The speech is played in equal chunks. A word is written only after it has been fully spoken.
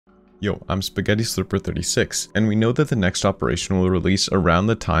Yo, I'm Spaghetti Slurper 36, and we know that the next operation will release around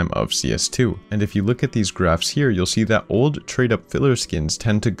the time of CS2. And if you look at these graphs here, you'll see that old trade-up filler skins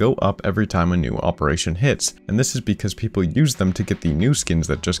tend to go up every time a new operation hits, and this is because people use them to get the new skins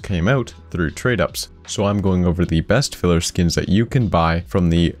that just came out through trade-ups. So I'm going over the best filler skins that you can buy from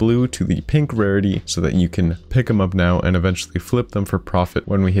the blue to the pink rarity so that you can pick them up now and eventually flip them for profit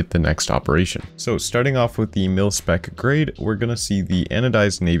when we hit the next operation. So starting off with the mil-spec grade, we're going to see the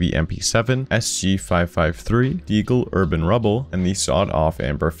anodized navy MP7, SG553, Deagle Urban Rubble, and the sawed-off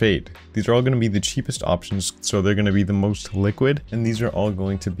amber fade. These are all going to be the cheapest options, so they're going to be the most liquid, and these are all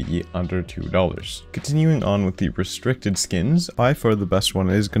going to be under $2. Continuing on with the restricted skins, by far the best one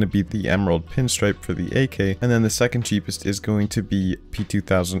is going to be the emerald pinstripe for the AK, and then the second cheapest is going to be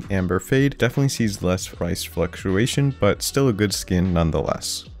P2000 Amber Fade. Definitely sees less price fluctuation, but still a good skin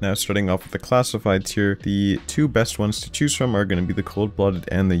nonetheless. Now starting off with the classified tier, the two best ones to choose from are going to be the cold-blooded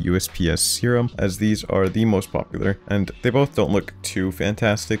and the USPS serum, as these are the most popular, and they both don't look too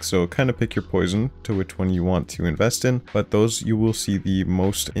fantastic, so kind of pick your poison to which one you want to invest in, but those you will see the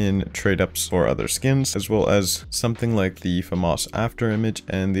most in trade-ups or other skins, as well as something like the FAMAS After Image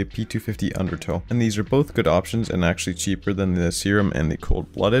and the P250 Undertow. And these are both good options and actually cheaper than the serum and the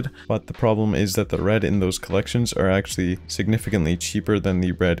cold-blooded, but the problem is that the red in those collections are actually significantly cheaper than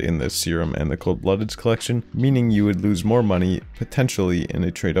the red in the serum and the cold-blooded's collection, meaning you would lose more money potentially in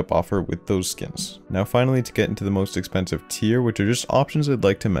a trade-up offer with those skins. Now finally, to get into the most expensive tier, which are just options I'd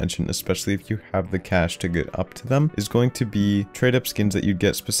like to mention, especially if you have the cash to get up to them, is going to be trade-up skins that you'd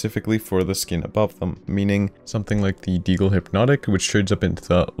get specifically for the skin above them, meaning something like the Deagle Hypnotic, which trades up into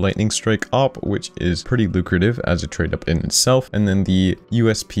the Lightning Strike op, which is pretty lucrative as a trade-up in itself, and then the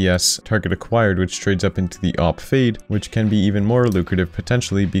USPS Target Acquired, which trades up into the op Fade, which can be even more lucrative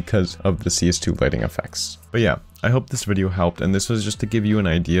potentially because of the CS2 lighting effects. But yeah, I hope this video helped, and this was just to give you an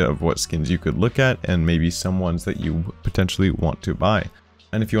idea of what skins you could look at and maybe some ones that you potentially want to buy.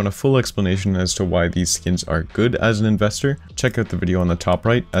 And if you want a full explanation as to why these skins are good as an investor, check out the video on the top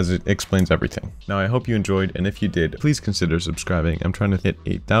right as it explains everything. Now I hope you enjoyed, and if you did, please consider subscribing. I'm trying to hit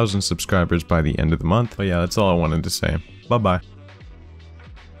 8,000 subscribers by the end of the month. But yeah, that's all I wanted to say. Bye bye.